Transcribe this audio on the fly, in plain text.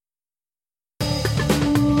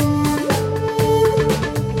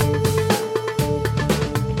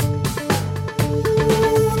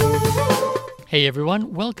Hey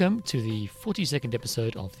everyone, welcome to the 42nd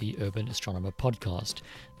episode of the Urban Astronomer Podcast,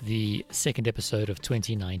 the second episode of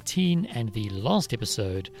 2019 and the last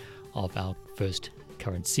episode of our first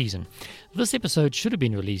current season. This episode should have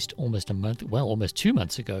been released almost 2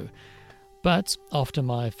 months ago, but after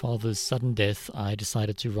my father's sudden death, I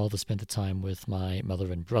decided to rather spend the time with my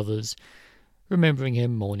mother and brothers, remembering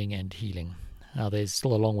him, mourning and healing. Now, there's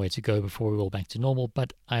still a long way to go before we're all back to normal,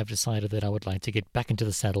 but I have decided that I would like to get back into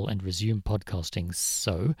the saddle and resume podcasting.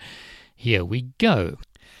 So, here we go.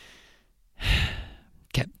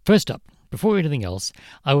 Okay, first up, before anything else,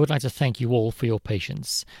 I would like to thank you all for your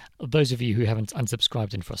patience. Those of you who haven't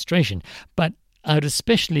unsubscribed in frustration, but I would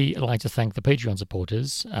especially like to thank the Patreon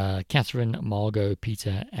supporters, Catherine, Margot,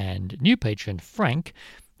 Peter, and new patron Frank,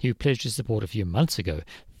 who pledged his support a few months ago.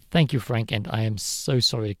 Thank you, Frank, and I am so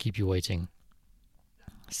sorry to keep you waiting.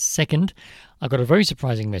 Second, I got a very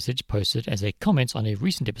surprising message posted as a comment on a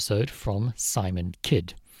recent episode from Simon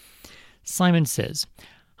Kidd. Simon says,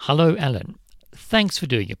 "Hello, Alan. Thanks for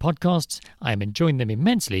doing your podcasts. I am enjoying them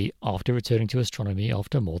immensely after returning to astronomy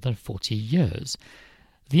after more than 40 years.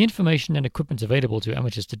 The information and equipment available to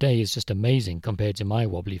amateurs today is just amazing compared to my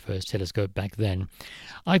wobbly first telescope back then.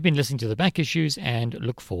 I've been listening to the back issues and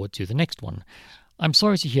look forward to the next one. I'm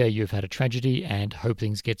sorry to hear you've had a tragedy and hope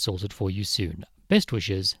things get sorted for you soon. Best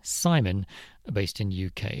wishes, Simon, based in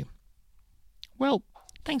UK." Well,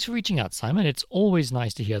 thanks for reaching out, Simon. It's always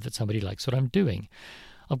nice to hear that somebody likes what I'm doing.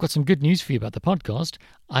 I've got some good news for you about the podcast.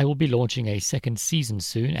 I will be launching a second season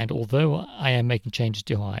soon, and although I am making changes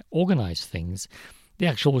to how I organize things, the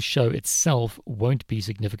actual show itself won't be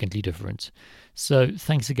significantly different. So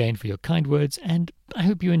thanks again for your kind words, and I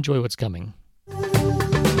hope you enjoy what's coming.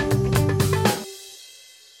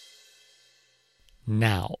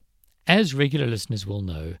 Now, as regular listeners will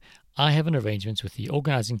know, I have an arrangement with the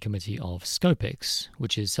organising committee of ScopeX,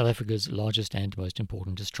 which is South Africa's largest and most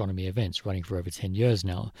important astronomy events, running for over 10 years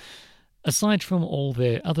now. Aside from all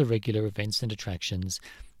their other regular events and attractions,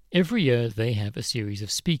 every year they have a series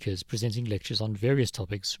of speakers presenting lectures on various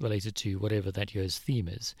topics related to whatever that year's theme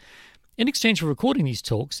is. In exchange for recording these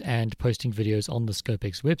talks and posting videos on the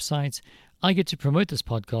ScopeX website, I get to promote this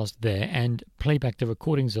podcast there and play back the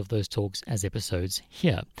recordings of those talks as episodes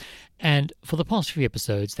here. And for the past few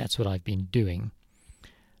episodes, that's what I've been doing.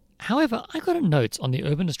 However, I got a note on the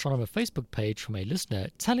Urban Astronomer Facebook page from a listener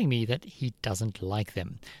telling me that he doesn't like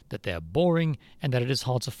them, that they're boring, and that it is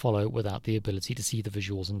hard to follow without the ability to see the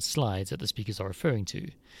visuals and slides that the speakers are referring to.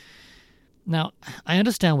 Now, I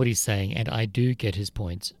understand what he's saying, and I do get his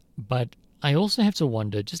point, but I also have to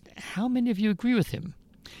wonder just how many of you agree with him.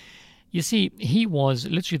 You see, he was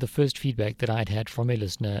literally the first feedback that I'd had from a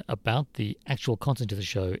listener about the actual content of the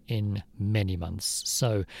show in many months.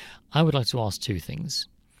 So I would like to ask two things.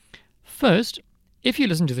 First, if you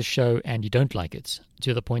listen to the show and you don't like it,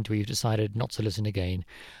 to the point where you've decided not to listen again,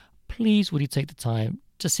 please would you take the time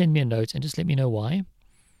to send me a note and just let me know why?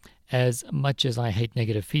 As much as I hate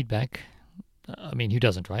negative feedback, I mean, who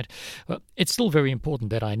doesn't, right? Well, it's still very important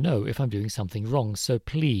that I know if I'm doing something wrong, so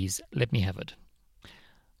please let me have it.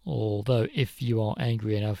 Although, if you are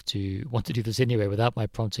angry enough to want to do this anyway without my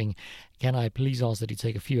prompting, can I please ask that you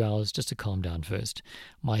take a few hours just to calm down first?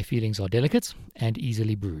 My feelings are delicate and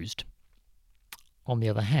easily bruised. On the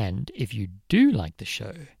other hand, if you do like the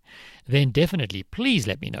show, then definitely please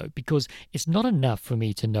let me know, because it's not enough for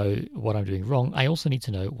me to know what I'm doing wrong. I also need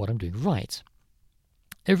to know what I'm doing right.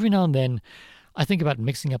 Every now and then, I think about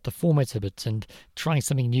mixing up the formats a bit and trying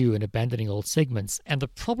something new and abandoning old segments, and the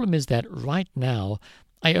problem is that right now,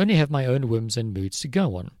 I only have my own whims and moods to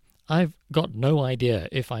go on. I've got no idea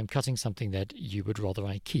if I'm cutting something that you would rather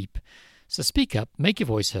I keep. So speak up, make your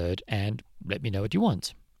voice heard, and let me know what you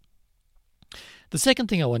want. The second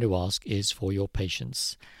thing I want to ask is for your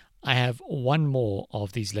patience. I have one more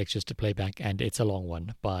of these lectures to play back, and it's a long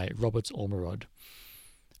one, by Robert Ormerod.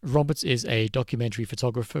 Robert is a documentary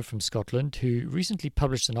photographer from Scotland who recently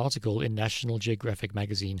published an article in National Geographic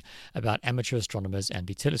magazine about amateur astronomers and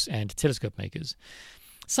telescope makers.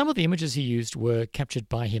 Some of the images he used were captured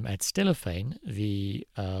by him at Stellarphane, the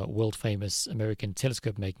world-famous American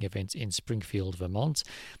telescope-making event in Springfield, Vermont,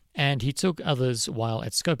 and he took others while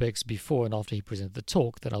at ScopeX before and after he presented the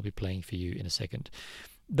talk that I'll be playing for you in a second.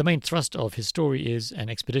 The main thrust of his story is an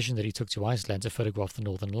expedition that he took to Iceland to photograph the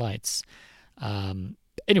Northern Lights.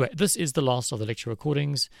 Anyway, this is the last of the lecture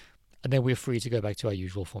recordings, and then we're free to go back to our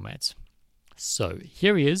usual formats. So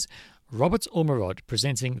here he is, Robert Ormerod,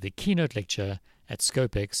 presenting the keynote lecture at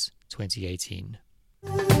ScopeX 2018.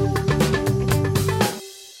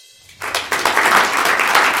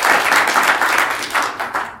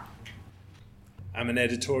 I'm an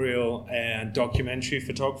editorial and documentary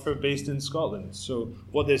photographer based in Scotland. So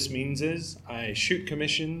what this means is I shoot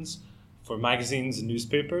commissions for magazines and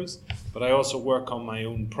newspapers, but I also work on my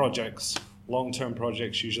own projects, long-term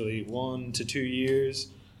projects, usually 1 to 2 years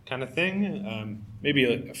kind of thing,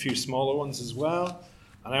 maybe a few smaller ones as well.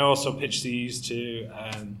 And I also pitch these to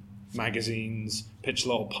magazines, pitch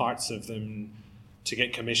little parts of them to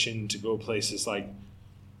get commissioned to go places like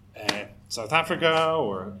South Africa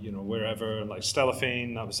or wherever, like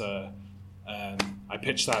Stellafane. That was I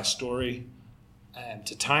pitched that story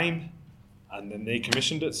to Time, and then they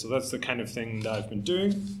commissioned it. So that's the kind of thing that I've been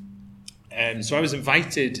doing. So I was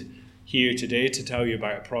invited here today to tell you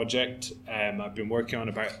about a project I've been working on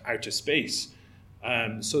about outer space.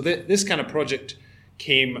 So this kind of project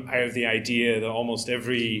came out of the idea that almost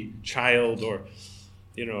every child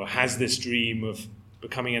has this dream of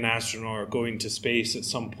becoming an astronaut or going to space at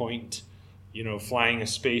some point, flying a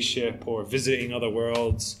spaceship or visiting other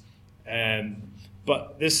worlds.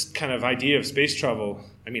 But this kind of idea of space travel,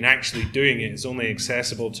 actually doing it is only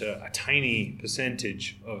accessible to a tiny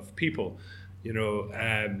percentage of people,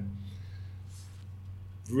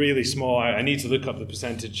 really small. I need to look up the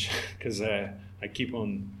percentage because I keep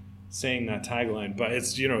on saying that tagline, but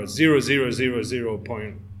it's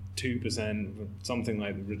 0.2%, something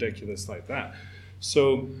like ridiculous like that.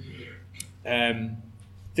 So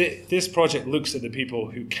this project looks at the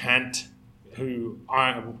people who can't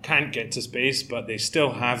get to space, but they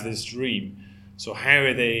still have this dream. So how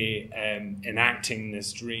are they enacting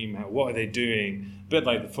this dream? What are they doing? A bit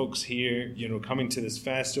like the folks here, coming to this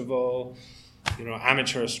festival.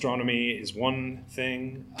 Amateur astronomy is one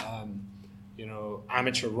thing.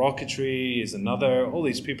 Amateur rocketry is another. All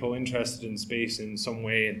these people interested in space in some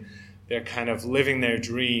way, and they're kind of living their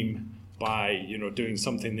dream by doing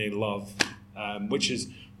something they love, which is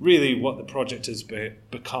really what the project has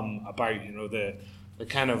become about. The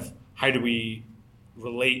kind of how do we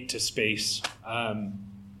relate to space.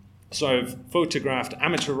 So I've photographed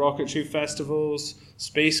amateur rocketry festivals,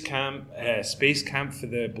 space camp for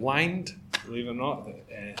the blind, believe it or not,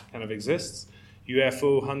 kind of exists.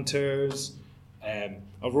 UFO hunters,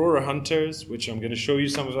 aurora hunters, which I'm going to show you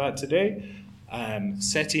some of that today.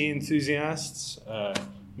 SETI enthusiasts,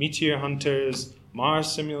 meteor hunters, Mars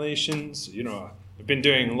simulations. I've been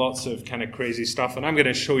doing lots of kind of crazy stuff, and I'm going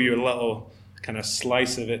to show you a little kind of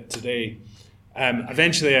slice of it today.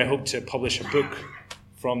 Eventually, I hope to publish a book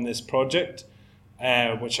from this project,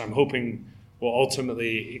 which I'm hoping will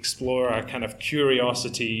ultimately explore our kind of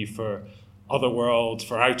curiosity for other worlds,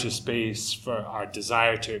 for outer space, for our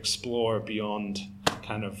desire to explore beyond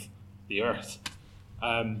kind of the Earth.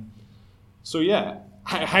 How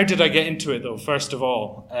did I get into it though? First of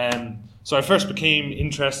all, so I first became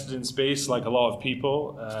interested in space like a lot of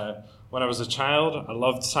people. When I was a child, I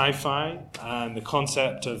loved sci-fi, and the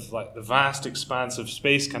concept of like the vast expanse of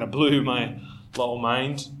space kind of blew my little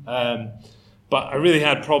mind. But I really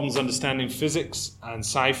had problems understanding physics, and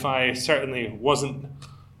sci-fi certainly wasn't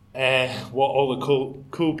what all the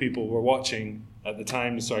cool people were watching at the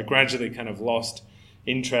time. So I gradually kind of lost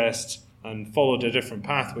interest and followed a different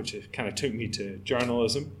path, which kind of took me to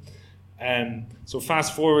journalism. So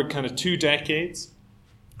fast forward kind of 2 decades,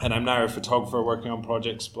 and I'm now a photographer working on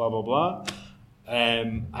projects, blah, blah, blah.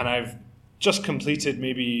 And I've just completed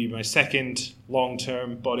maybe my second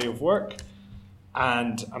long-term body of work.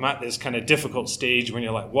 And I'm at this kind of difficult stage when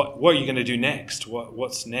you're like, what are you going to do next?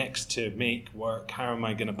 What's next to make work? How am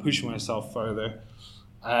I going to push myself further?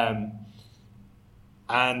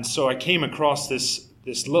 And so I came across this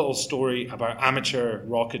little story about amateur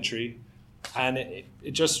rocketry. And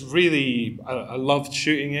it just really, I loved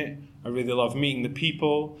shooting it. I really loved meeting the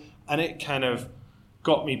people. And it kind of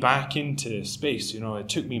got me back into space. It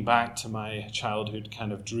took me back to my childhood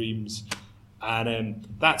kind of dreams. And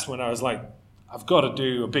that's when I was like, I've got to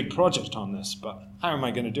do a big project on this, but how am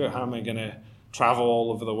I going to do it? How am I going to travel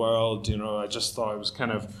all over the world? I just thought it was kind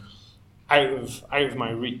of out of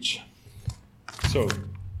my reach. So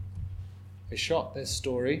I shot this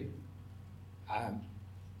story on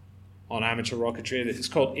amateur rocketry. It's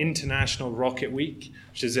called International Rocket Week,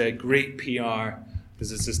 which is a great PR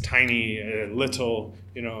because it's this tiny little,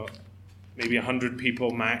 maybe 100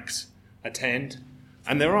 people max attend.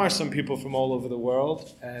 And there are some people from all over the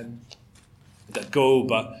world that go,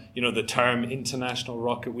 but the term International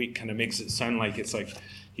Rocket Week kind of makes it sound like it's like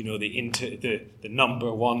the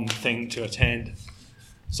number one thing to attend.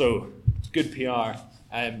 So it's good PR.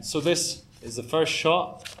 So this is the first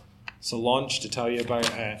shot. It's a launch to tell you about.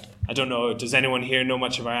 I don't know. Does anyone here know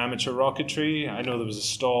much about amateur rocketry? I know there was a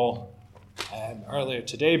stall earlier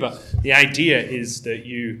today, but the idea is that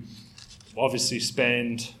you obviously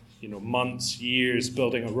spend months, years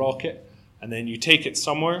building a rocket, and then you take it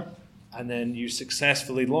somewhere, and then you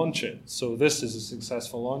successfully launch it. So this is a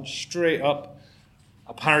successful launch. Straight up,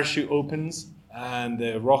 a parachute opens, and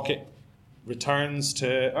the rocket returns to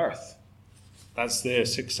Earth. That's the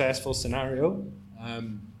successful scenario.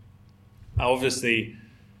 Obviously,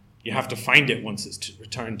 you have to find it once it's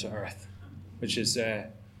returned to Earth, which is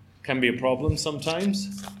can be a problem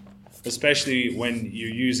sometimes, especially when you're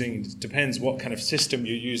using, it depends what kind of system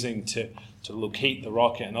you're using to locate the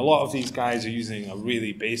rocket. And a lot of these guys are using a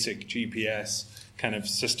really basic GPS kind of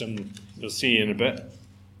system you'll see in a bit.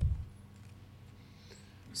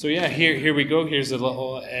 So yeah, here we go. Here's a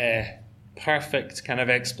little perfect kind of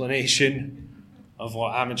explanation of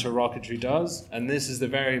what amateur rocketry does. And this is the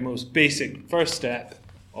very most basic first step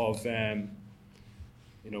of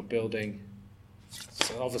building.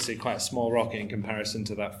 So obviously quite a small rocket in comparison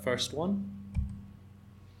to that first one.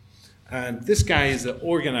 And this guy is the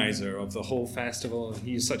organizer of the whole festival.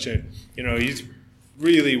 He's such a, he's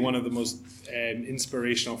really one of the most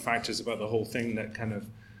inspirational factors about the whole thing that kind of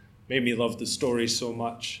made me love the story so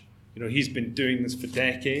much. He's been doing this for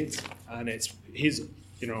decades, and it's his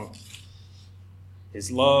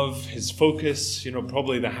love, his focus,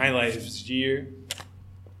 probably the highlight of his year.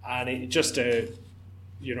 And it just a,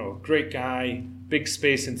 great guy, big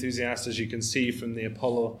space enthusiast, as you can see from the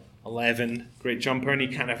Apollo 11, great jumper, and he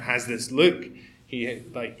kind of has this look,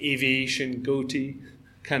 like aviation goatee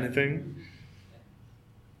kind of thing.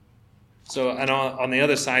 So, and on the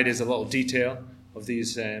other side is a little detail of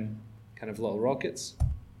these kind of little rockets.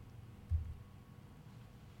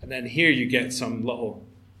 And then here you get some little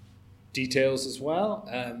details as well.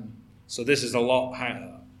 So this is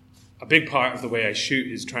a big part of the way I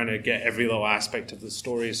shoot is trying to get every little aspect of the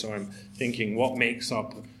story. So I'm thinking, what makes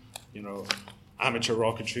up, amateur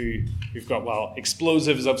rocketry? We've got,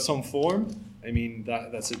 explosives of some form. I mean,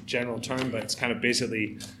 that's a general term, but it's kind of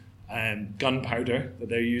basically gunpowder that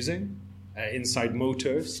they're using inside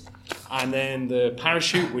motors. And then the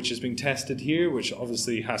parachute, which is being tested here, which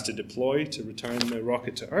obviously has to deploy to return the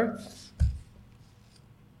rocket to Earth.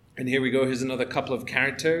 And here we go. Here's another couple of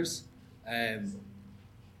characters.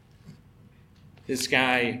 This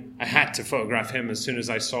guy, I had to photograph him as soon as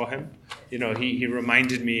I saw him. He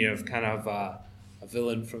reminded me of kind of a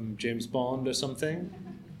villain from James Bond or something.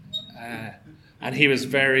 And he was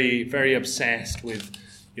very, very obsessed with,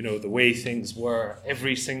 the way things were.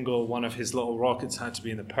 Every single one of his little rockets had to be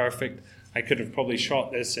in the perfect. I could have probably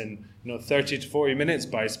shot this in, 30 to 40 minutes,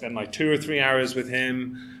 but I spent like 2 or 3 hours with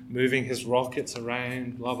him, moving his rockets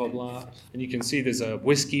around, blah, blah, blah. And you can see there's a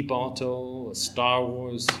whiskey bottle, a Star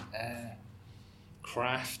Wars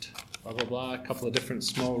craft, blah, blah, blah, a couple of different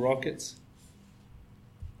small rockets.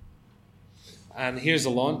 And here's a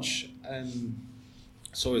launch.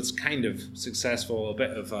 So it's kind of successful, a bit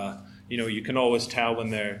of you can always tell when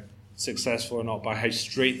they're successful or not by how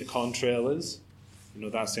straight the contrail is.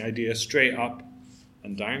 That's the idea, straight up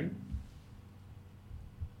and down.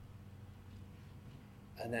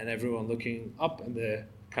 And then everyone looking up and the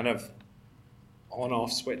kind of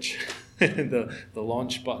on-off switch, the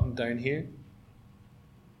launch button down here.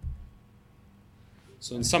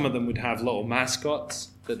 So and some of them would have little mascots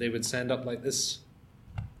that they would send up like this.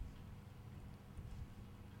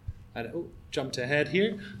 And jumped ahead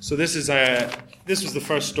here. So this was the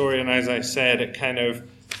first story, and as I said, it kind of,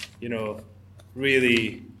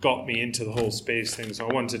 really got me into the whole space thing. So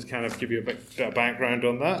I wanted to kind of give you a bit of background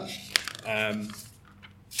on that.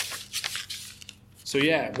 So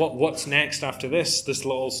yeah, what's next after this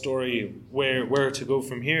little story? Where to go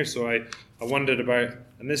from here? So I wondered about,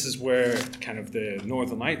 and this is where kind of the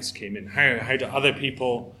Northern Lights came in. How do other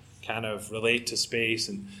people kind of relate to space?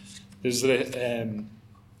 And there's the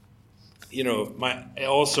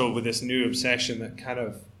also with this new obsession that kind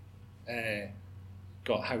of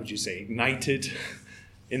got, how would you say, ignited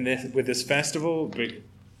with this festival, but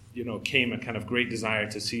came a kind of great desire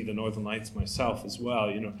to see the Northern Lights myself as well.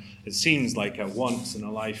 It seems like a once in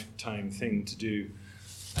a lifetime thing to do,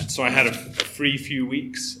 and so I had a free few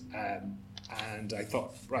weeks, and I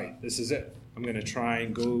thought, right, this is it. I'm going to try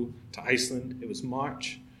and go to Iceland. It was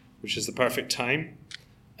March, which is the perfect time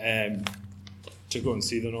to go and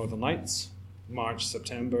see the Northern Lights. March,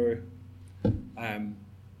 September, when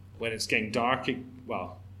it's getting dark.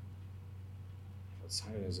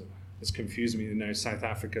 It's confusing me now. South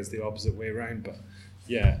Africa is the opposite way around, but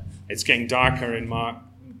yeah, it's getting darker in March,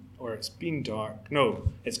 or it's been dark. No,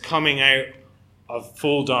 it's coming out of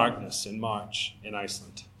full darkness in March in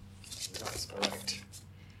Iceland. That's correct.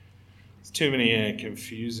 There's too many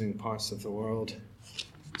confusing parts of the world.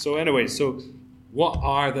 So anyway, so what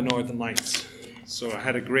are the Northern Lights? So I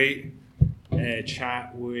had a great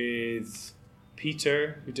chat with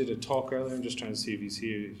Peter, who did a talk earlier. I'm just trying to see if he's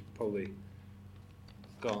here. He's probably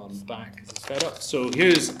gone back because he's fed up. So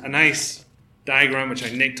here's a nice diagram which I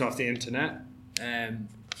nicked off the internet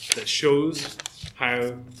that shows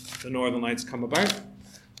how the northern lights come about.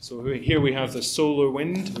 So here we have the solar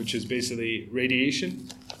wind, which is basically radiation,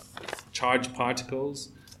 charged particles.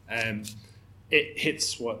 It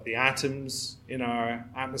hits the atoms in our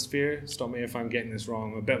atmosphere. Stop me if I'm getting this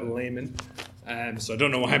wrong. I'm a bit of a layman. So I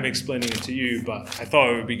don't know why I'm explaining it to you, but I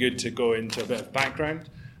thought it would be good to go into a bit of background.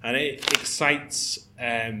 And it excites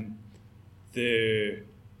the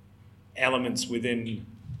elements within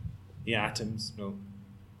the atoms,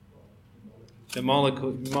 the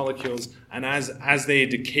molecules, and as they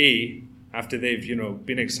decay, after they've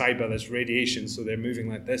been excited by this radiation, so they're moving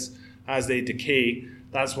like this, as they decay,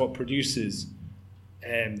 that's what produces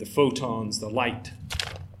the photons, the light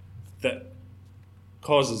that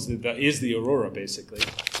is the aurora, basically.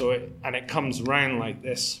 So it comes around like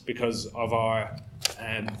this because of our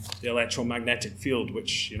the electromagnetic field,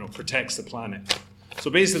 which protects the planet. So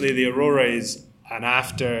basically, the aurora is an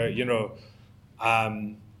after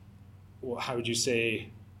how would you say,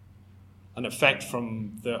 an effect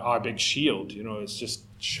from our big shield. It's just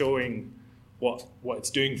showing what it's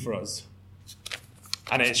doing for us,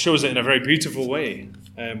 and it shows it in a very beautiful way,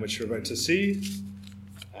 which you're about to see.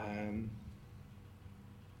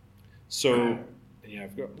 So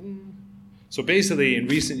basically, in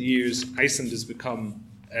recent years, Iceland has become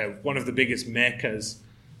one of the biggest meccas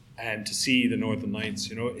to see the northern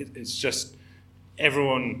lights. It's just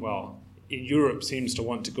everyone, in Europe seems to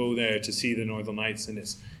want to go there to see the northern lights, and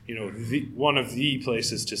it's one of the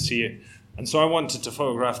places to see it. And so I wanted to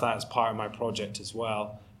photograph that as part of my project as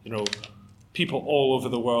well. People all over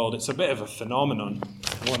the world, it's a bit of a phenomenon,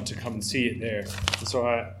 want to come and see it there. And so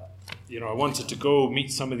I wanted to go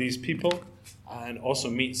meet some of these people and also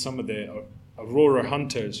meet some of the aurora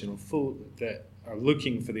hunters, that are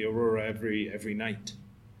looking for the aurora every night.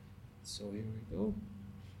 So here we go.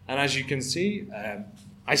 And as you can see,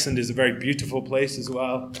 Iceland is a very beautiful place as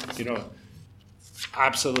well.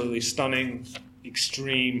 Absolutely stunning,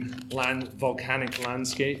 extreme volcanic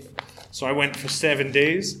landscape. So I went for 7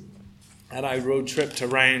 days, and I road tripped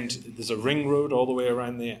around. There's a ring road all the way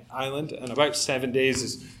around the island, and about 7 days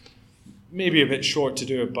is maybe a bit short to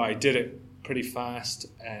do it, but I did it pretty fast,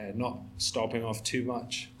 not stopping off too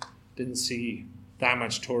much. Didn't see that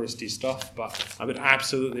much touristy stuff, but I would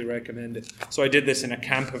absolutely recommend it. So I did this in a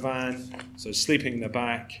camper van, so sleeping in the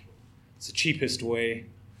back. It's the cheapest way.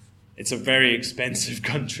 It's a very expensive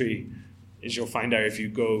country, as you'll find out if you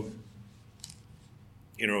go.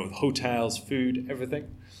 Hotels, food, everything.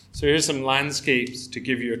 So here's some landscapes to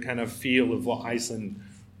give you a kind of feel of what Iceland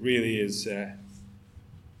really is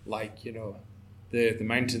like. The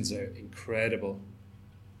mountains are incredible.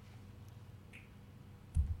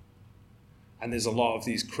 And there's a lot of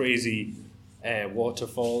these crazy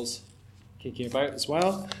waterfalls kicking about as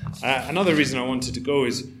well. Another reason I wanted to go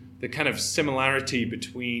is the kind of similarity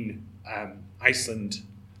between Iceland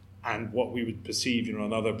and what we would perceive,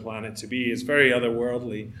 another planet to be. It's very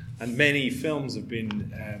otherworldly, and many films have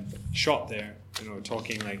been shot there.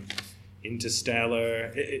 Talking like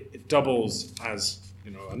Interstellar, it doubles as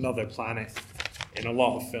another planet in a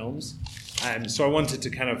lot of films. So I wanted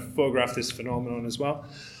to kind of photograph this phenomenon as well.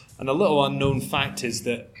 And a little unknown fact is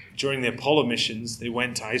that during the Apollo missions, they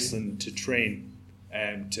went to Iceland to train,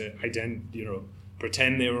 to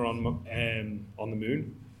pretend they were on the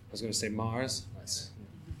moon. I was going to say Mars. That's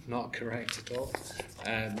not correct at all.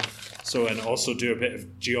 And also do a bit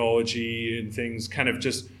of geology and things, kind of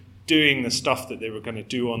just doing the stuff that they were going to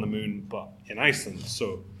do on the moon, but in Iceland.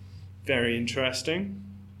 So very interesting.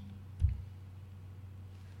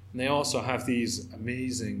 And they also have these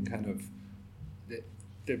amazing kind of,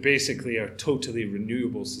 they basically are totally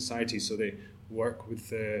renewable society. So they work with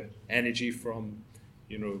the energy from,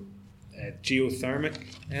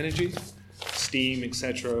 geothermic energy, steam,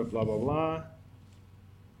 etc., blah, blah, blah.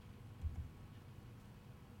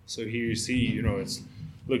 So here you see, it's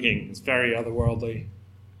very otherworldly.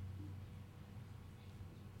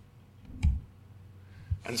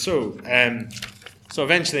 And so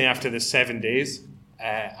eventually after the 7 days,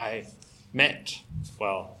 I met,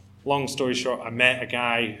 long story short, I met a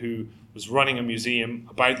guy who was running a museum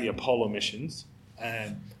about the Apollo missions,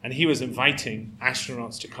 and he was inviting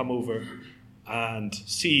astronauts to come over and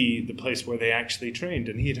see the place where they actually trained.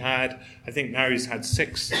 And he's had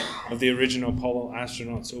 6 of the original Apollo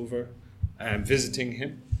astronauts over visiting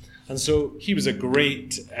him. And so he was a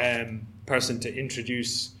great person to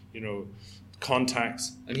introduce,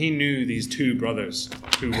 contacts, and he knew these two brothers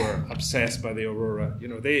who were obsessed by the aurora.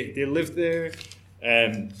 They lived there.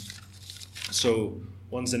 So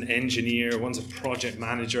one's an engineer, one's a project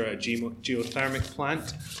manager at a geothermic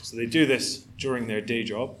plant. So they do this during their day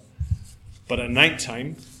job. But at night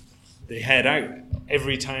time, they head out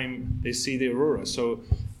every time they see the aurora. So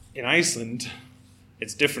in Iceland,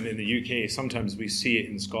 it's different in the UK. Sometimes we see it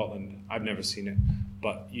in Scotland. I've never seen it.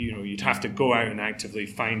 But, you'd have to go out and actively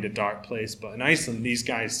find a dark place. But in Iceland, these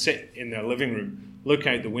guys sit in their living room, look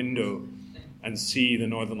out the window, and see the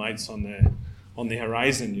northern lights on the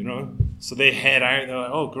horizon, So they head out. They're like,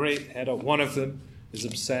 oh, great, head out. One of them is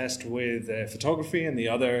obsessed with photography, and the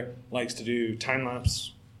other likes to do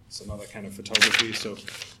time-lapse. It's another kind of photography. So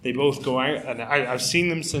they both go out, and I've seen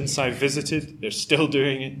them since I visited. They're still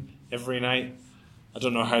doing it every night. I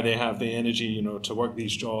don't know how they have the energy, to work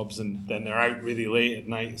these jobs, and then they're out really late at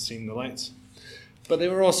night seeing the lights. But they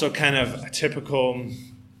were also kind of a typical,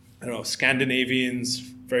 Scandinavians,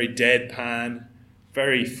 very deadpan,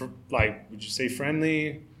 very, would you say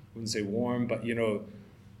friendly? I wouldn't say warm, but,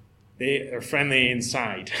 they are friendly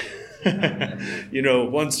inside.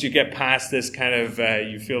 Once you get past this kind of,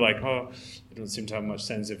 you feel like, they don't seem to have much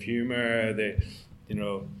sense of humor. They,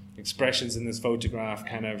 expressions in this photograph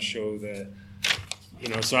kind of show the...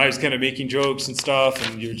 so I was kind of making jokes and stuff,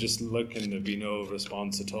 and you were just looking, there'd be no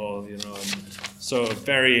response at all, And so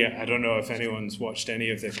I don't know if anyone's watched any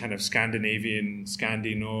of the kind of Scandinavian,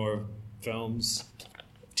 Scandinor films,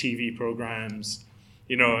 TV programs.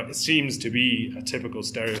 It seems to be a typical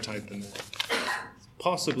stereotype, and it's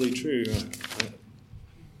possibly true.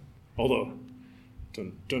 Although,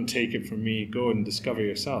 don't take it from me, go and discover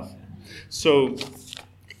yourself. So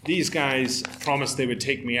these guys promised they would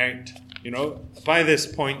take me out. By this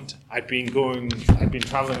point, I'd been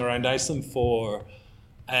traveling around Iceland for,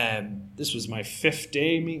 this was my 5th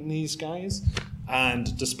day meeting these guys.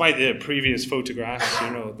 And despite the previous photographs,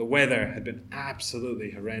 the weather had been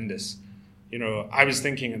absolutely horrendous. I was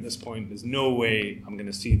thinking at this point, there's no way I'm going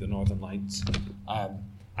to see the Northern Lights.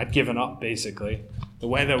 I'd given up, basically. The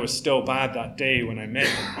weather was still bad that day when I met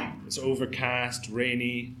them. It was overcast,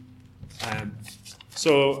 rainy.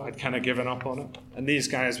 So I'd kind of given up on it. And these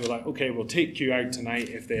guys were like, okay, we'll take you out tonight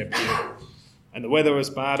if they appear. And the weather was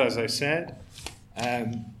bad, as I said.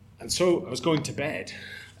 And so I was going to bed,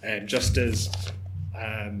 just as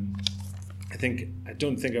I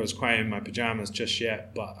don't think I was quite in my pajamas just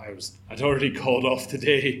yet, but I'd already called off the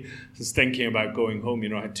day. I was thinking about going home.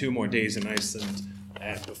 I had 2 more days in Iceland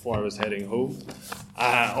before I was heading home.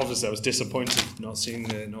 Obviously, I was disappointed not seeing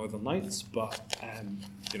the Northern Lights, but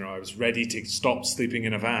I was ready to stop sleeping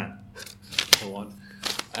in a van, for one.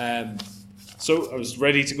 So I was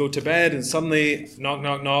ready to go to bed, and suddenly, knock,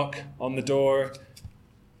 knock, knock on the door.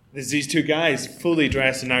 There's these 2 guys fully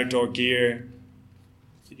dressed in outdoor gear.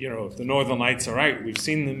 The Northern Lights are out. We've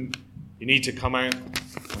seen them. You need to come out.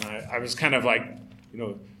 And I was kind of like,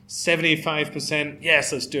 75%,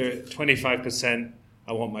 yes, let's do it. 25%,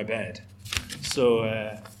 I want my bed. So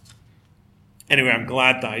anyway, I'm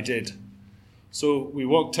glad that I did. So we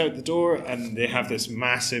walked out the door, and they have this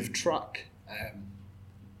massive truck.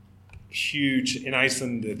 Huge. In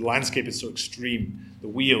Iceland, the landscape is so extreme. The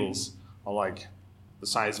wheels are like the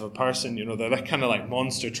size of a person. They're kind of like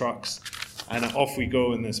monster trucks. And off we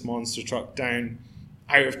go in this monster truck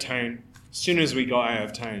out of town. As soon as we got out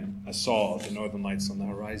of town, I saw the Northern Lights on the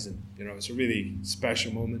horizon. It's a really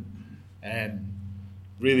special moment, and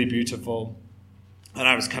really beautiful. And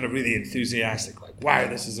I was kind of really enthusiastic, like, wow,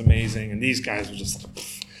 this is amazing. And these guys were just like,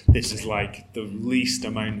 this is like the least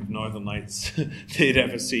amount of Northern Lights they'd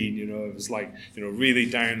ever seen. It was like, really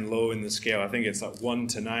down low in the scale. I think it's like 1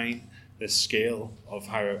 to 9, this scale of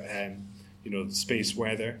how, the space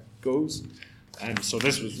weather goes. And so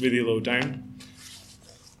this was really low down.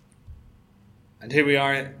 And here we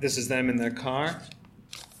are. This is them in their car.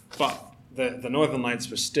 But the Northern Lights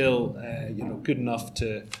were still, good enough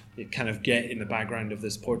to kind of get in the background of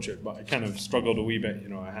this portrait. But I kind of struggled a wee bit.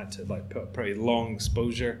 I had to put a pretty long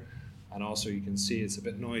exposure, and also you can see it's a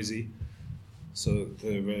bit noisy. So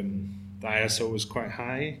the ISO was quite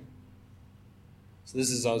high. So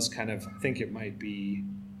this is us kind of. I think it might be,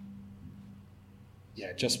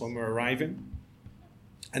 just when we're arriving.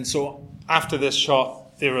 And so after this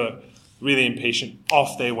shot, they were really impatient.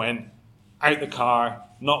 Off they went, out the car.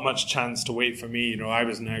 Not much chance to wait for me. I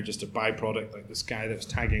was now just a byproduct, like this guy that was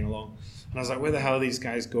tagging along. And I was like, where the hell are these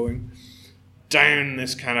guys going? Down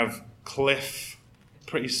this kind of cliff,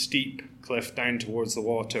 pretty steep cliff down towards the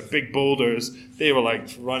water. Big boulders. They were like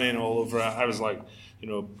running all over it. I was like,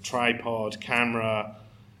 tripod, camera,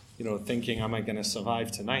 thinking, am I going to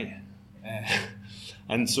survive tonight?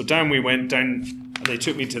 And so down we went down, and they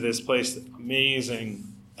took me to this place, amazing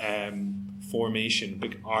formation,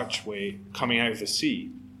 big archway coming out of the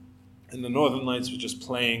sea. And the Northern Lights were just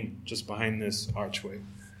playing just behind this archway.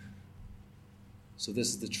 So this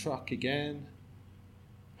is the truck again.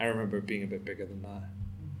 I remember it being a bit bigger than that.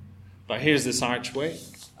 But here's this archway,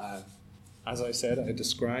 as I said, I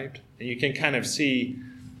described. And you can kind of see,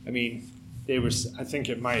 I mean, I think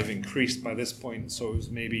it might have increased by this point, so it was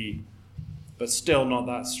maybe, but still not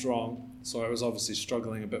that strong. So I was obviously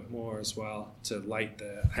struggling a bit more as well I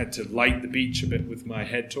had to light the beach a bit with my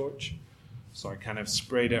head torch. So I kind of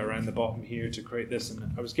sprayed it around the bottom here to create this,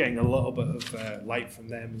 and I was getting a little bit of light from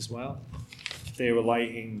them as well. They were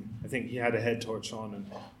lighting, I think he had a head torch on and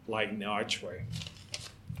lighting the archway.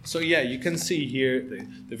 So yeah, you can see here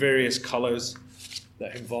the various colors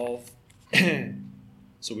that involve.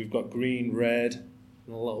 So we've got green, red,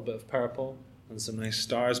 and a little bit of purple, and some nice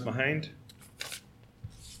stars behind.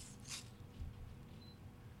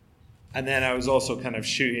 And then I was also kind of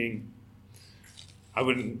shooting, I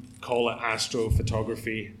wouldn't call it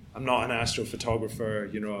astrophotography. I'm not an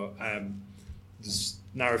astrophotographer, There's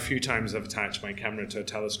now a few times I've attached my camera to a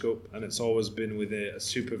telescope, and it's always been with a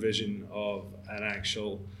supervision of an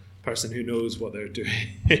actual person who knows what they're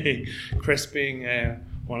doing. Chris being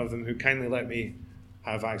one of them, who kindly let me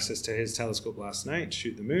have access to his telescope last night to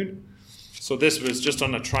shoot the moon. So this was just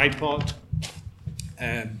on a tripod.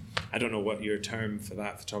 I don't know what your term for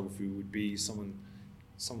that photography would be. Someone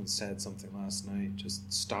said something last night, just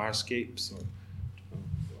starscapes or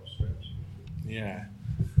yeah.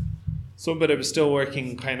 So, but it was still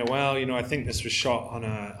working kind of well. I think this was shot on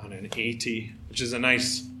an 80, which is a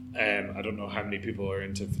nice. I don't know how many people are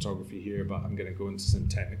into photography here, but I'm going to go into some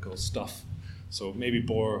technical stuff. So maybe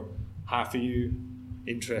bore half of you,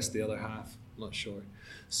 interest the other half. I'm not sure.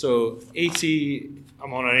 So 80,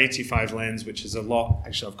 I'm on an 85 lens, which is a lot.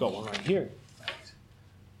 Actually, I've got one right here.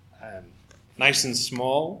 Nice and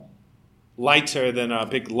small, lighter than a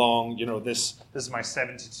big long. This is my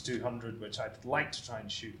 70 to 200, which I'd like to try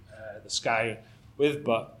and shoot the sky with,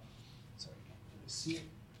 but sorry, I can't really see it.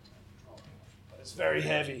 But it's very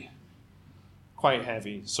heavy, quite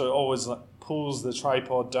heavy. So it always pulls the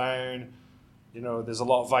tripod down. There's a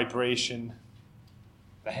lot of vibration.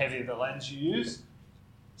 The heavier the lens you use.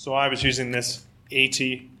 So I was using this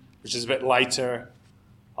 80, which is a bit lighter,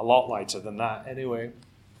 a lot lighter than that anyway.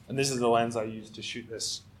 And this is the lens I used to shoot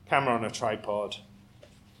this camera on a tripod.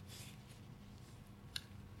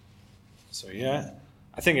 So yeah,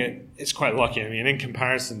 I think it's quite lucky. I mean, in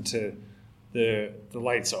comparison to the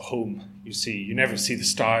lights at home, you never see the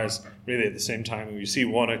stars really at the same time. You see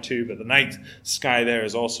one or two, but the night sky there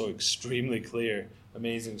is also extremely clear,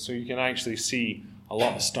 amazing. So you can actually see a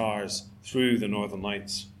lot of stars through the Northern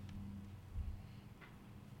Lights.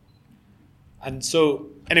 And so,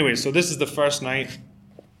 anyway, so this is the first night.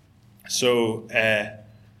 So,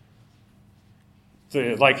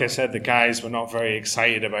 like I said, the guys were not very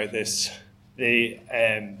excited about this.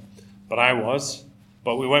 But I was.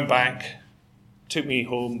 But we went back, took me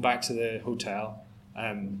home, back to the hotel.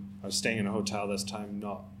 I was staying in a hotel this time,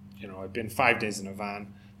 I'd been 5 days in a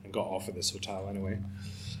van and got off at this hotel anyway.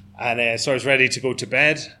 And so I was ready to go to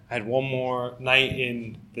bed. I had one more night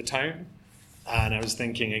in the town, and I was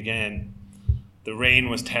thinking again, the rain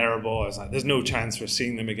was terrible. I was like, there's no chance we're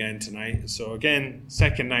seeing them again tonight. So again,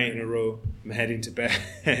 second night in a row, I'm heading to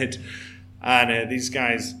bed. And these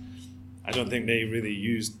guys, I don't think they really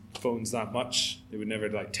used phones that much. They would never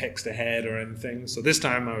text ahead or anything. So this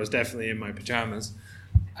time I was definitely in my pajamas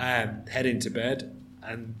and heading to bed.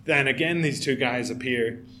 And then again, these two guys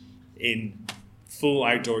appear in full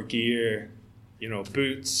outdoor gear,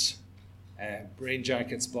 boots, rain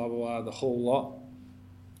jackets, blah, blah, blah, the whole lot.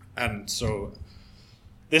 And so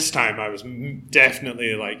this time I was definitely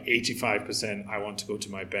 85% I want to go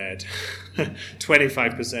to my bed.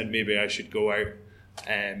 25% maybe I should go out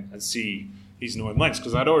and see these Northern Lights,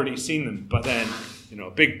 because I'd already seen them. But then, a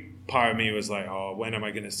big part of me was like, oh, when am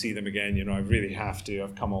I going to see them again? I really have to.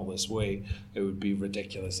 I've come all this way. It would be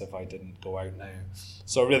ridiculous if I didn't go out now.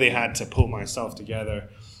 So I really had to pull myself together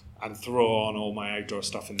and throw on all my outdoor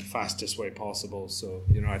stuff in the fastest way possible. So,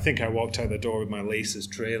 I think I walked out the door with my laces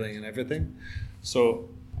trailing and everything. So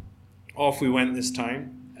off we went this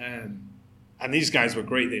time. And these guys were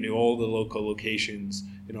great. They knew all the local locations.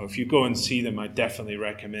 If you go and see them, I definitely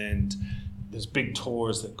recommend. There's big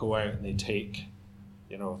tours that go out and they take,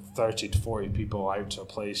 30 to 40 people out to a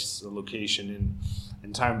location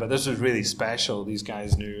in town. But this was really special. These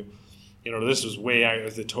guys knew, this was way out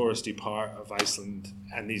of the touristy part of Iceland.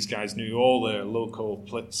 And these guys knew all the local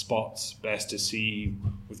spots best to see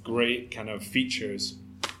with great kind of features.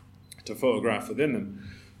 to photograph within them.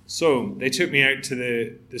 So they took me out to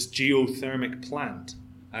this geothermic plant,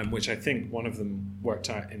 which I think one of them worked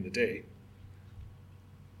at in the day.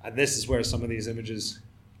 And this is where some of these images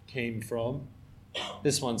came from.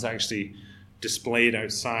 This one's actually displayed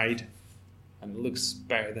outside, and it looks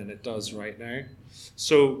better than it does right now.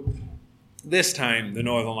 So this time the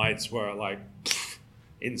Northern Lights were like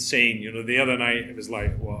insane. The other night it was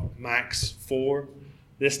like, max 4.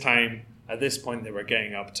 This time, at this point, they were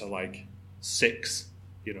getting up to like 6,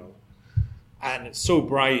 And it's so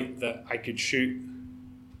bright that I could shoot,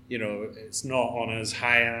 it's not on as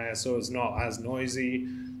high an ISO, it's not as noisy.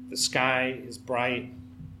 The sky is bright,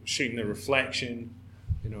 shooting the reflection.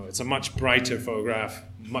 It's a much brighter photograph,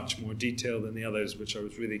 much more detailed than the others, which I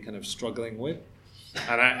was really kind of struggling with.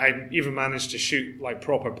 And I even managed to shoot like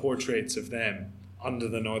proper portraits of them under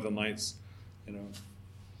the Northern Lights,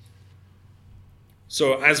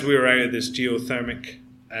 So as we were out of this geothermic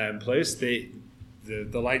place, the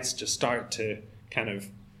lights just start to kind of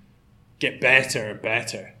get better and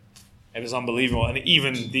better. It was unbelievable. And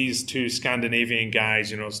even these 2 Scandinavian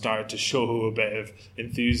guys, started to show a bit of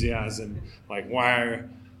enthusiasm. Like, wow.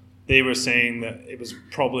 They were saying that it was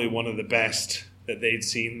probably one of the best that they'd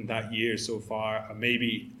seen that year so far, and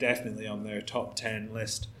maybe definitely on their top 10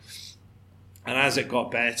 list. And as it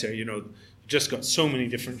got better, you just got so many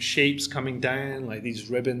different shapes coming down, like these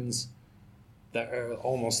ribbons that are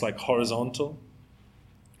almost like horizontal,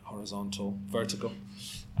 vertical.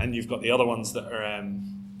 And you've got the other ones that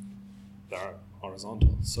are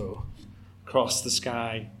horizontal, so across the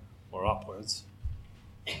sky or upwards.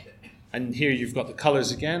 And here you've got the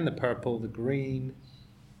colours again, the purple, the green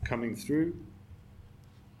coming through.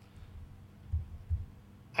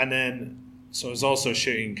 And then, so I was also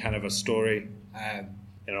shooting kind of a story,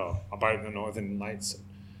 about the Northern Lights,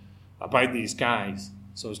 about these guys.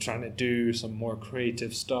 So I was trying to do some more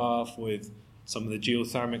creative stuff with some of the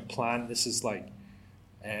geothermic plant. This is like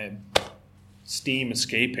steam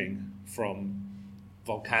escaping from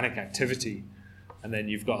volcanic activity. And then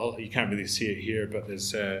you've got, you can't really see it here, but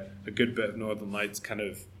there's a good bit of Northern Lights kind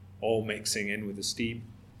of all mixing in with the steam.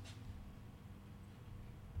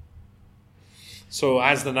 So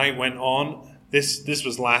as the night went on, this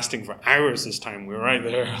was lasting for hours this time. We were out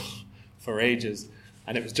there for ages,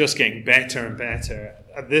 and it was just getting better and better.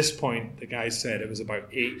 At this point, the guy said it was about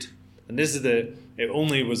 8. And it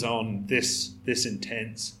only was on this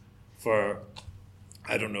intense for,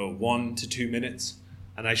 1 to 2 minutes.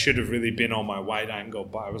 And I should have really been on my wide angle,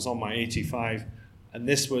 but I was on my 85. And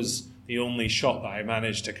this was the only shot that I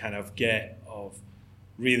managed to kind of get of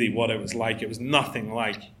really what it was like. It was nothing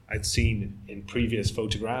like I'd seen in previous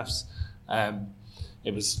photographs.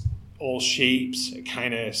 It was all shapes. It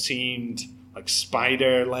kind of seemed like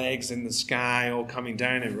spider legs in the sky all coming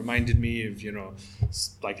down. It reminded me of,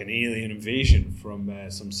 like an alien invasion from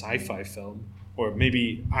some sci-fi film. Or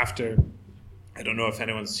maybe after, I don't know if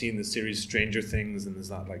anyone's seen the series Stranger Things, and there's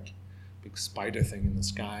that like big spider thing in the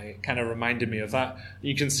sky. It kind of reminded me of that.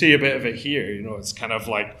 You can see a bit of it here. It's kind of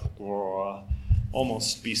like,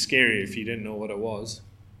 almost be scary if you didn't know what it was.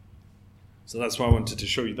 So that's why I wanted to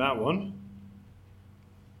show you that one.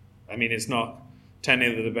 I mean, it's not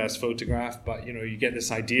technically the best photograph, but you get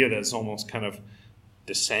this idea that it's almost kind of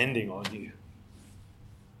descending on you.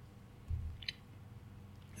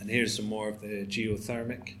 And here's some more of the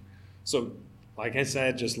geothermic. So, like I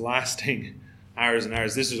said, just lasting hours and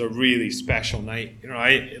hours. This is a really special night.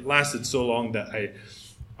 It lasted so long that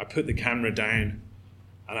I put the camera down,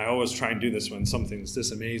 and I always try and do this when something's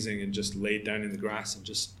this amazing, and just laid down in the grass and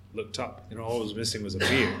just looked up. All I was missing was a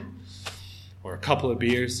beer or a couple of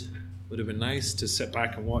beers. Would have been nice to sit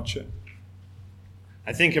back and watch it.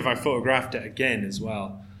 I think if I photographed it again as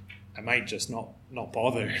well, I might just not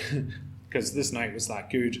bother because this night was that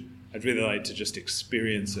good. I'd really like to just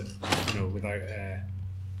experience it,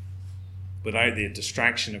 without the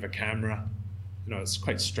distraction of a camera. It's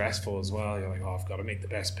quite stressful as well. You're like, I've got to make the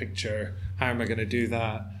best picture. How am I going to do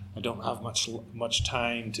that? I don't have much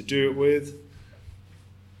time to do it with.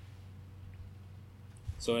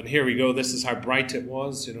 So, and here we go. This is how bright it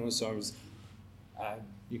was, So I was,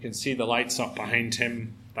 you can see the lights up behind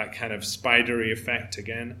him, that kind of spidery effect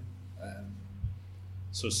again.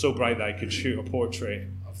 So bright that I could shoot a portrait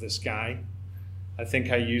of this guy. I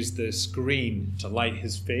think I used the screen to light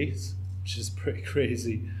his face, which is pretty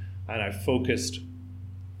crazy. And I focused,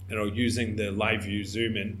 using the live view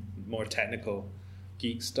zoom in, more technical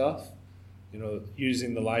geek stuff.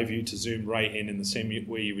 Using the live view to zoom right in the same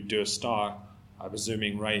way you would do a star. I was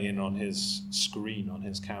zooming right in on his screen, on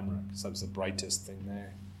his camera, because that was the brightest thing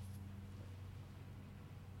there.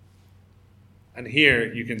 And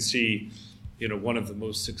here you can see one of the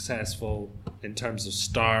most successful in terms of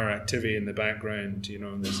star activity in the background.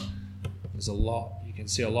 And there's a lot. You can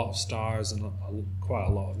see a lot of stars and quite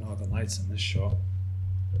a lot of northern lights in this shot.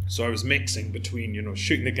 So I was mixing between,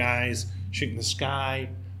 shooting the guys, shooting the sky,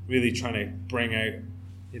 really trying to bring out,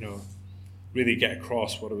 really get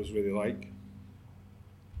across what it was really like.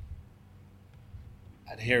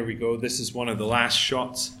 And here we go. This is one of the last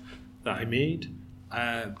shots that I made.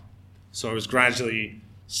 So I was gradually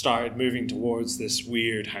started moving towards this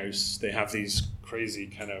weird house. They have these crazy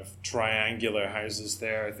kind of triangular houses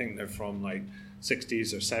there. I think they're from like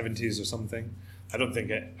 60s or 70s or something. I don't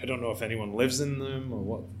know if anyone lives in them or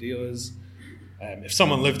what the deal is. If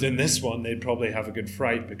someone lived in this one, they'd probably have a good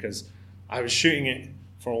fright, because I was shooting it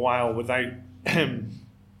for a while without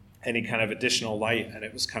any kind of additional light, and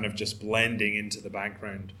it was kind of just blending into the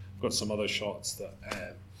background. I've got some other shots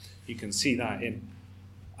that you can see that in.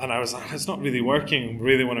 And I was like, it's not really working. I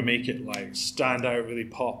really want to make it like stand out, really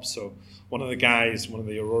pop. So one of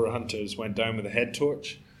the Aurora hunters, went down with a head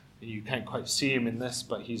torch. You can't quite see him in this,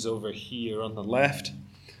 but he's over here on the left.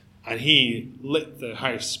 And he lit the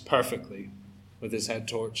house perfectly with his head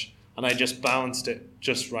torch. And I just balanced it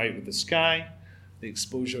just right with the sky, the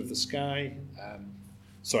exposure of the sky.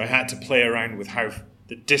 So I had to play around with how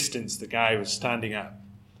the distance the guy was standing at,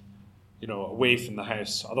 away from the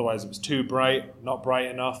house. Otherwise it was too bright, not bright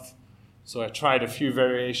enough. So I tried a few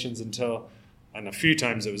variations and a few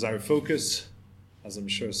times it was out of focus, as I'm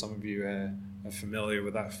sure some of you are familiar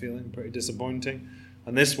with that feeling, pretty disappointing.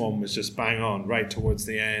 And this one was just bang on, right towards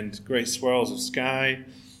the end. Great swirls of sky,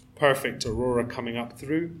 perfect aurora coming up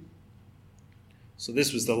through. So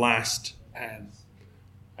this was the last,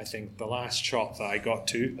 I think the last shot that I got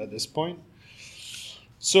to at this point.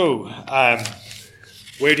 So,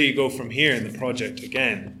 where do you go from here in the project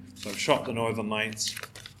again? So I've shot the Northern Lights.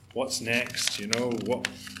 What's next? It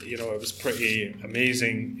was pretty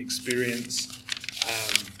amazing experience.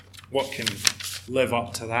 What can live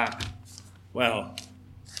up to that? Well,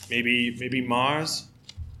 maybe Mars.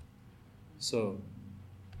 So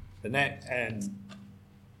I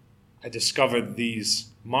discovered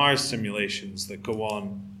these Mars simulations that go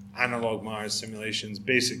on, analog Mars simulations,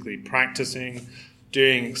 basically practicing,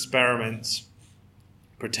 doing experiments,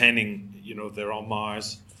 pretending, they're on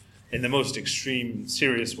Mars in the most extreme,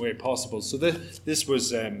 serious way possible. So this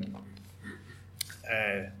was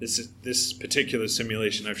this particular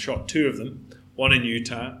simulation. I've shot two of them, one in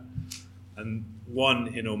Utah and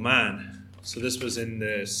one in Oman. So this was in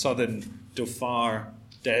the southern Dhofar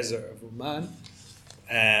desert of Oman,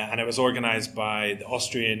 and it was organized by the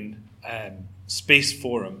Austrian Space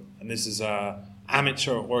Forum, and this is a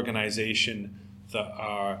amateur organization that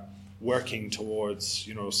are working towards,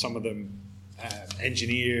 some of them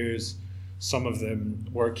engineers, some of them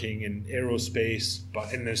working in aerospace,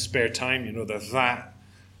 but in their spare time, they're that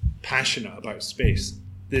passionate about space.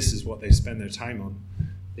 This is what they spend their time on.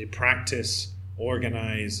 They practice,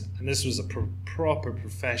 organize, and this was a proper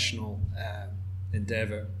professional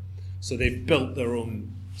endeavor. So they've built their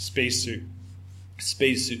own spacesuit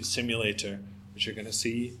simulator, which you're going to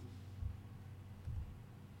see.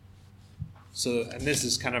 So, and this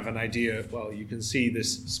is kind of an idea. Well, you can see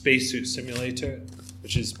this spacesuit simulator,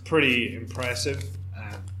 which is pretty impressive,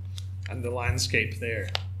 and the landscape there,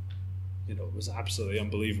 it was absolutely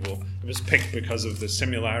unbelievable. It was picked because of the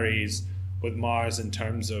similarities with Mars in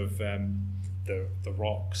terms of the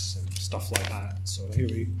rocks and stuff like that. So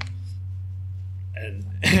here and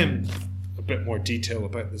a bit more detail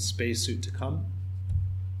about the spacesuit to come.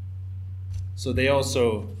 So they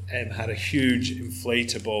also had a huge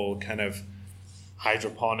inflatable kind of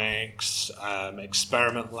hydroponics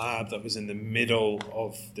experiment lab that was in the middle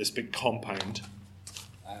of this big compound.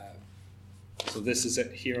 So this is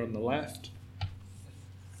it here on the left.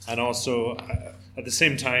 And also at the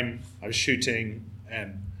same time I was shooting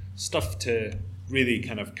stuff to really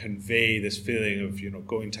kind of convey this feeling of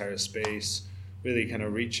going to outer space, really kind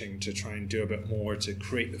of reaching to try and do a bit more to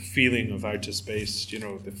create the feeling of outer space,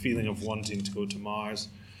 the feeling of wanting to go to Mars.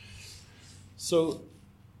 So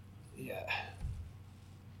yeah.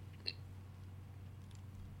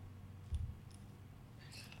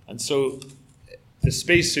 And so the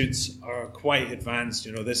spacesuits are quite advanced.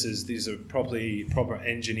 These are probably proper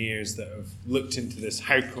engineers that have looked into this.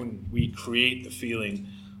 How can we create the feeling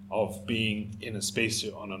of being in a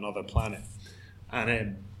spacesuit on another planet?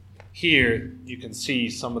 And here you can see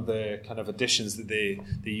some of the kind of additions that they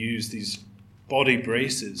use, these body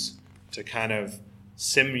braces to kind of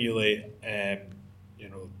simulate,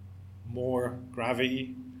 more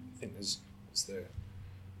gravity. I think there's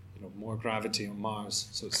more gravity on Mars,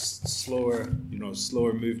 so it's slower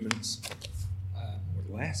movements, or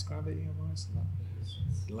less gravity on Mars than that?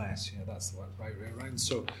 Less, yeah, that's the right way around.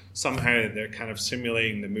 So somehow they're kind of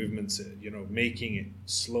simulating the movements, making it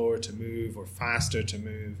slower to move or faster to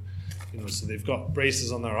move. So they've got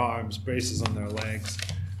braces on their arms, braces on their legs.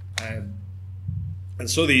 And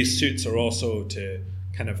so these suits are also to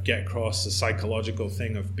kind of get across the psychological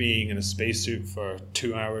thing of being in a spacesuit for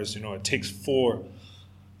 2 hours. It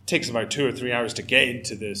takes about 2 or 3 hours to get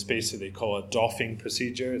into the spacesuit. They call it doffing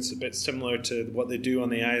procedure. It's a bit similar to what they do on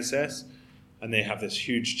the ISS. And they have this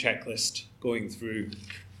huge checklist going through,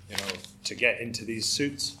 to get into these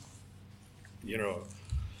suits.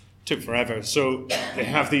 Took forever. So they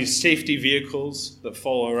have these safety vehicles that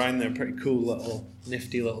follow around. They're pretty cool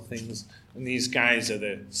nifty little things. And these guys are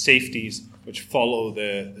the safeties which follow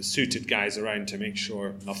the suited guys around to make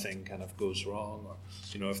sure nothing kind of goes wrong. Or,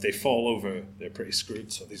 if they fall over, they're pretty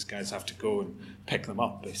screwed. So these guys have to go and pick them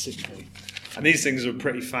up, basically. And these things are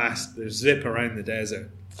pretty fast. They zip around the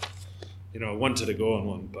desert. I wanted to go on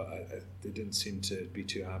one, but they didn't seem to be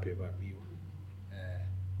too happy about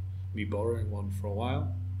me borrowing one for a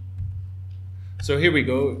while. So here we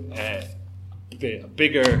go, a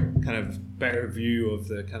bigger, kind of better view of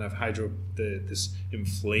the kind of this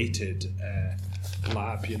inflated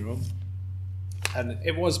lab, And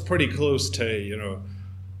it was pretty close to,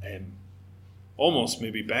 almost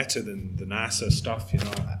maybe better than the NASA stuff,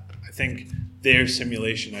 I think their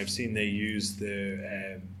simulation, I've seen they use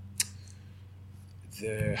the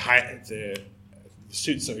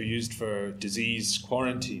suits that are used for disease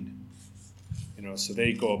quarantine. So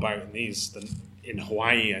they go about in these. In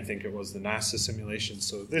Hawaii, I think it was the NASA simulation.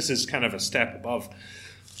 So this is kind of a step above.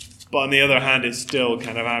 But on the other hand, it's still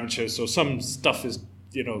kind of amateur. So some stuff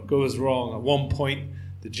goes wrong. At one point,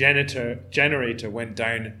 the generator went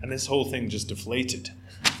down, and this whole thing just deflated.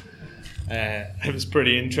 It was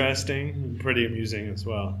pretty interesting and pretty amusing as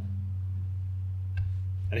well.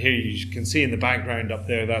 And here you can see in the background up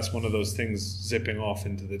there, that's one of those things zipping off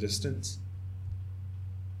into the distance.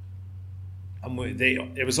 And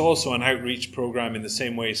it was also an outreach program in the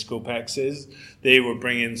same way ScopeX is. They were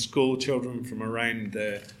bringing school children from around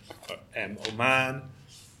Oman,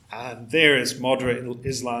 and there is moderate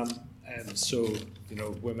Islam, and so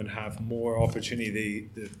women have more opportunity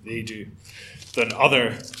they do than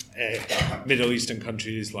other Middle Eastern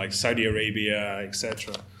countries like Saudi Arabia,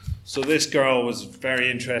 etc. So this girl was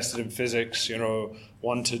very interested in physics,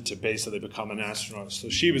 wanted to basically become an astronaut. So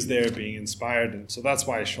she was there being inspired, and so that's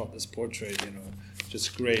why I shot this portrait,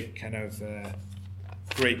 just great kind of,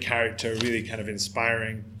 great character, really kind of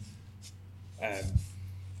inspiring.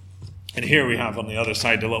 And here we have on the other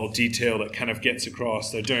side a little detail that kind of gets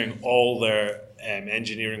across. They're doing all their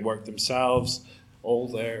engineering work themselves, all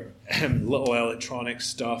their little electronic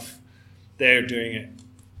stuff. They're doing it.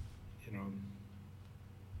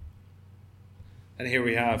 And here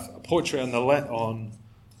we have a portrait on the left,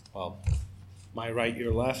 my right,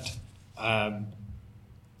 your left. And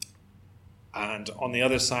on the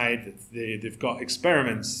other side, they've got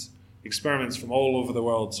experiments from all over the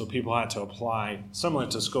world. So people had to apply, similar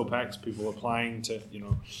to ScopeX, people applying to,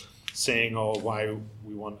 saying, why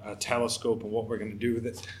we want a telescope and what we're going to do with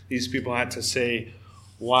it. These people had to say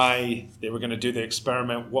why they were going to do the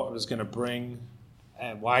experiment, what it was going to bring,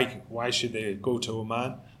 and why should they go to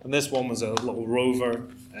Oman. And this one was a little rover,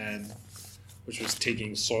 which was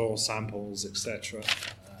taking soil samples, etc.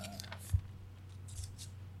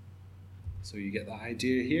 So you get the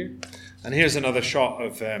idea here. And here's another shot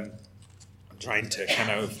of trying to kind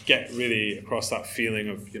of get really across that feeling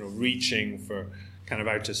of reaching for kind of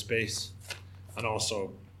outer space. And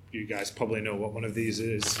also, you guys probably know what one of these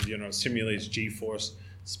is. Simulates G-force,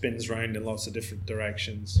 spins around in lots of different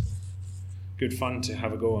directions. Good fun to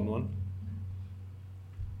have a go on one.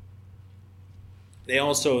 They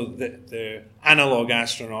also, the analog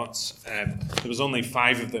astronauts, there was only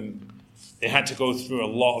 5 of them. They had to go through a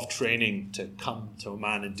lot of training to come to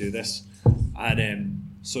Oman and do this. And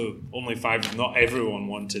so only 5 of them, not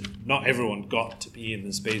everyone got to be in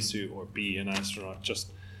the spacesuit or be an astronaut.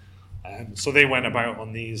 So they went about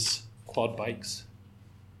on these quad bikes,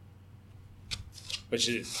 which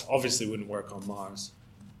obviously wouldn't work on Mars.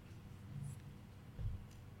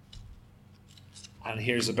 And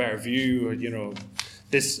here's a better view.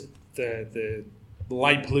 The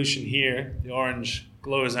light pollution here, the orange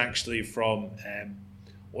glow, is actually from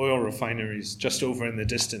oil refineries just over in the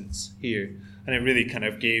distance here, and it really kind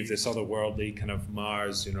of gave this otherworldly kind of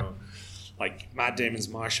Mars. Like Matt Damon's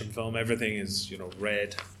Martian film, everything is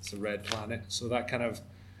red. It's a red planet, so that kind of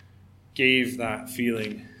gave that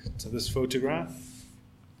feeling to this photograph,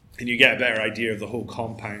 and you get a better idea of the whole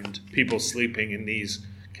compound. People sleeping in these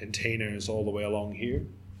containers all the way along here.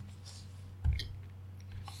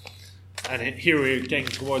 here we're getting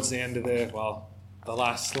towards the end of the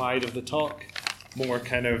last slide of the talk. More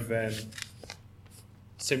kind of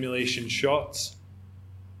simulation shots.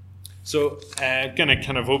 So going to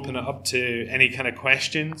kind of open it up to any kind of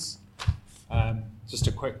questions. Just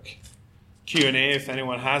a quick Q&A if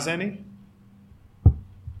anyone has any. How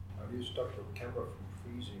do you stop your camera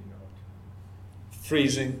from freezing out?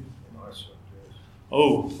 Freezing? In Iceland, yes.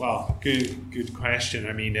 Oh, well, good question.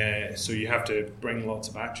 I mean, so you have to bring lots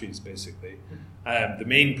of batteries, basically. The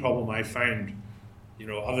main problem I found,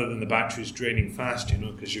 other than the batteries draining fast,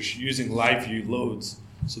 because you're using live view loads,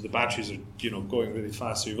 so the batteries are, going really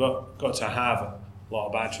fast. So you've got to have a lot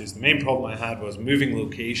of batteries. The main problem I had was moving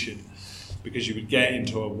location, because you would get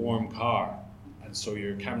into a warm car, and so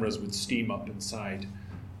your cameras would steam up inside.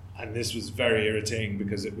 And this was very irritating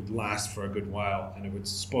because it would last for a good while and it would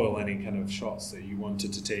spoil any kind of shots that you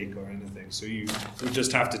wanted to take or anything. So you would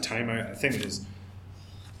just have to time out. I think there's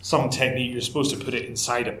some technique. You're supposed to put it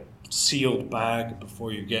inside a sealed bag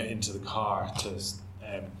before you get into the car to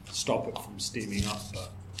stop it from steaming up.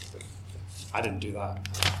 But I didn't do that.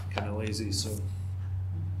 Kind of lazy.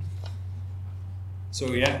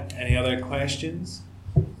 So yeah, any other questions?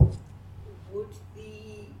 Would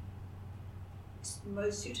the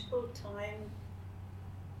most suitable time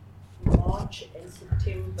March and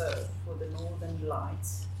September for the Northern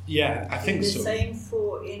Lights? Yeah, I think so. The same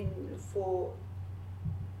for in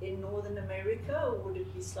Northern America, or would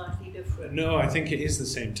it be slightly different? No, I think it is the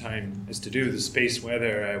same time. It's to do with the space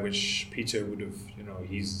weather, which Peter would have.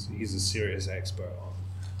 He's a serious expert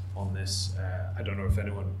on this. I don't know if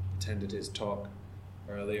anyone attended his talk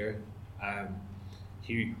earlier.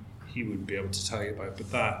 He would be able to tell you about it,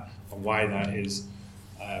 but that and why that is.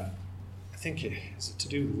 I think is it to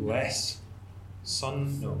do with less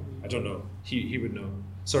sun? No, I don't know. He would know.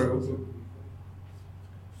 Sorry.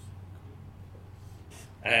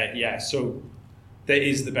 Yeah, so that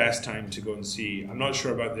is the best time to go and see. I'm not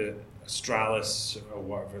sure about the Australis or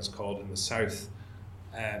whatever it's called in the south.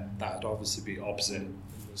 That would obviously be opposite in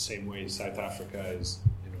the same way South Africa is,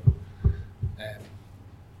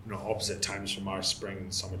 opposite times from our spring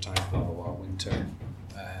and summertime, blah blah blah,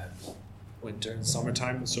 winter and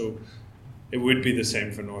summertime. So it would be the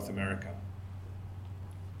same for North America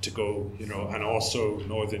to go, and also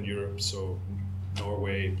Northern Europe, so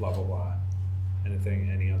Norway, blah blah blah.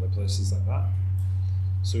 Any other places like that.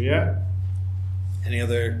 So yeah, any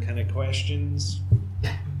other kind of questions?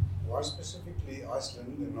 Why specifically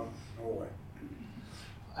Iceland and not Norway?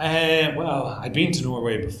 Well, I'd been to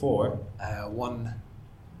Norway before.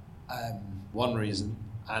 One reason,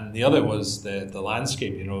 and the other was the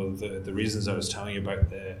landscape. The reasons I was telling you about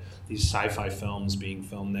these sci-fi films being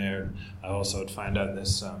filmed there. I also had found out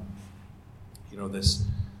this,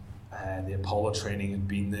 the Apollo training had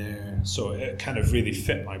been there, so it kind of really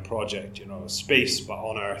fit my project. Space but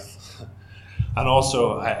on Earth. And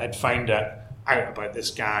also I'd found out about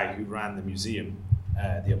this guy who ran the museum,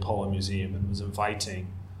 the Apollo Museum, and was inviting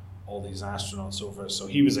all these astronauts over. So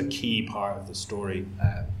he was a key part of the story.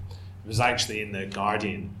 It was actually in The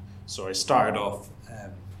Guardian. So I started off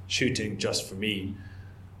shooting just for me.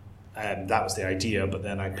 That was the idea, but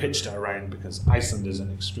then I pitched it around because Iceland is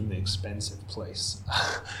an extremely expensive place.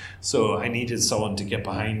 So I needed someone to get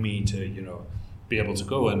behind me to, be able to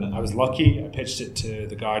go. And I was lucky. I pitched it to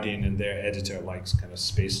The Guardian, and their editor likes kind of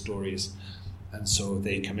space stories. And so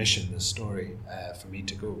they commissioned this story for me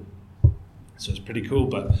to go. So it's pretty cool.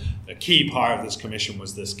 But a key part of this commission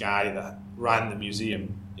was this guy that ran the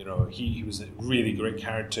museum. He was a really great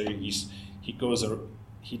character. He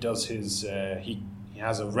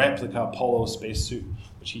has a replica Apollo spacesuit,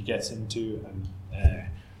 which he gets into, and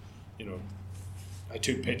I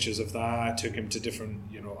took pictures of that. I took him to different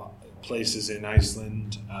places in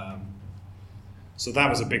Iceland. So that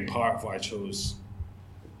was a big part of why I chose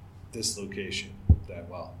this location.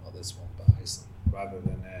 Not this one, but Iceland rather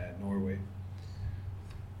than Norway.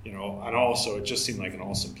 And also it just seemed like an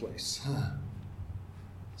awesome place.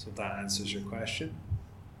 So if that answers your question.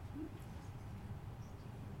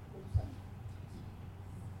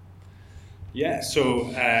 Yeah, so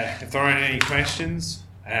if there aren't any questions,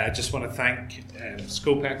 I just want to thank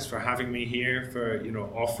ScopeX for having me here, for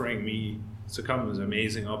offering me to come. It was an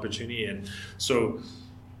amazing opportunity, and so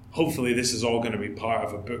hopefully this is all going to be part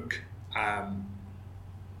of a book.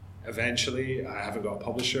 Eventually, I haven't got a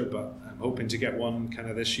publisher, but I'm hoping to get one kind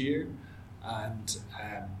of this year. And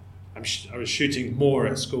I was shooting more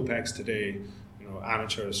at ScopeX today,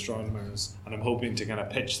 amateur astronomers, and I'm hoping to kind of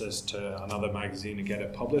pitch this to another magazine and get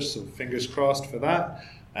it published, so fingers crossed for that,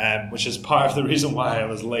 which is part of the reason why I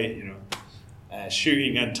was late,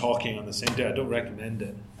 shooting and talking on the same day. I don't recommend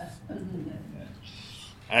it.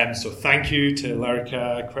 So thank you to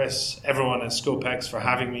Larica, Chris, everyone at ScopeX for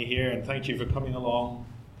having me here, and thank you for coming along,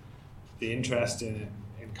 the interest in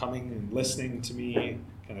coming and listening to me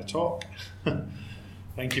kind of talk.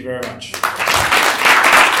 Thank you very much.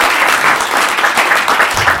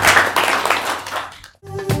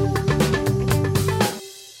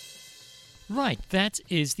 Right, that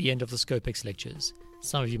is the end of the ScopeX lectures.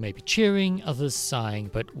 Some of you may be cheering, others sighing,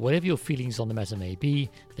 but whatever your feelings on the matter may be,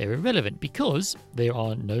 they're irrelevant because there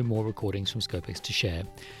are no more recordings from ScopeX to share.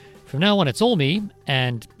 From now on, it's all me,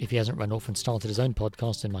 and if he hasn't run off and started his own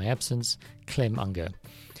podcast in my absence, Clem Unger.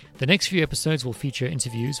 The next few episodes will feature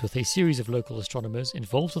interviews with a series of local astronomers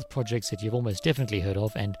involved with projects that you've almost definitely heard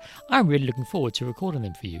of, and I'm really looking forward to recording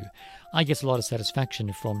them for you. I get a lot of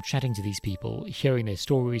satisfaction from chatting to these people, hearing their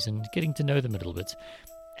stories and getting to know them a little bit,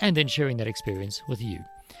 and then sharing that experience with you.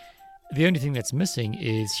 The only thing that's missing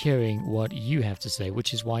is hearing what you have to say,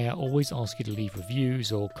 which is why I always ask you to leave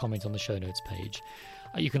reviews or comment on the show notes page.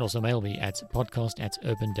 You can also mail me at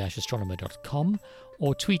podcast@urban-astronomer.com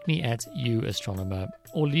or tweet me at @uastronomer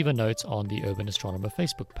or leave a note on the Urban Astronomer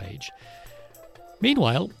Facebook page.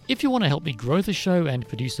 Meanwhile, if you want to help me grow the show and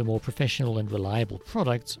produce a more professional and reliable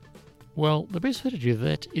product, well, the best way to do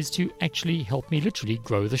that is to actually help me literally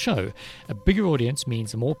grow the show. A bigger audience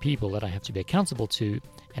means more people that I have to be accountable to,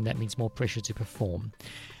 and that means more pressure to perform.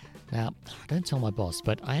 Now, don't tell my boss,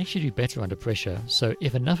 but I actually do better under pressure, so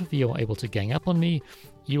if enough of you are able to gang up on me,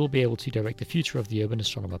 you will be able to direct the future of the Urban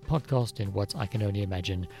Astronomer podcast in what I can only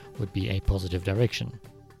imagine would be a positive direction.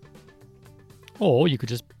 Or you could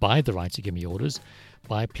just buy the right to give me orders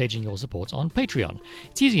by pledging your support on Patreon.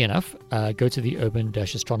 It's easy enough. Go to the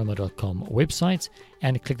urban-astronomer.com website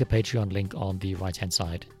and click the Patreon link on the right-hand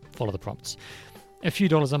side. Follow the prompts. A few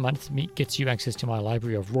dollars a month gets you access to my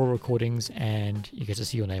library of raw recordings, and you get to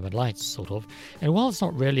see your name and lights, sort of. And while it's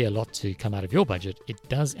not really a lot to come out of your budget, it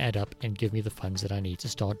does add up and give me the funds that I need to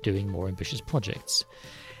start doing more ambitious projects.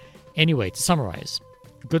 Anyway, to summarize,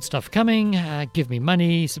 good stuff coming, give me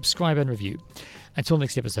money, subscribe and review. Until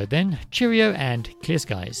next episode then, cheerio and clear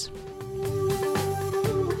skies.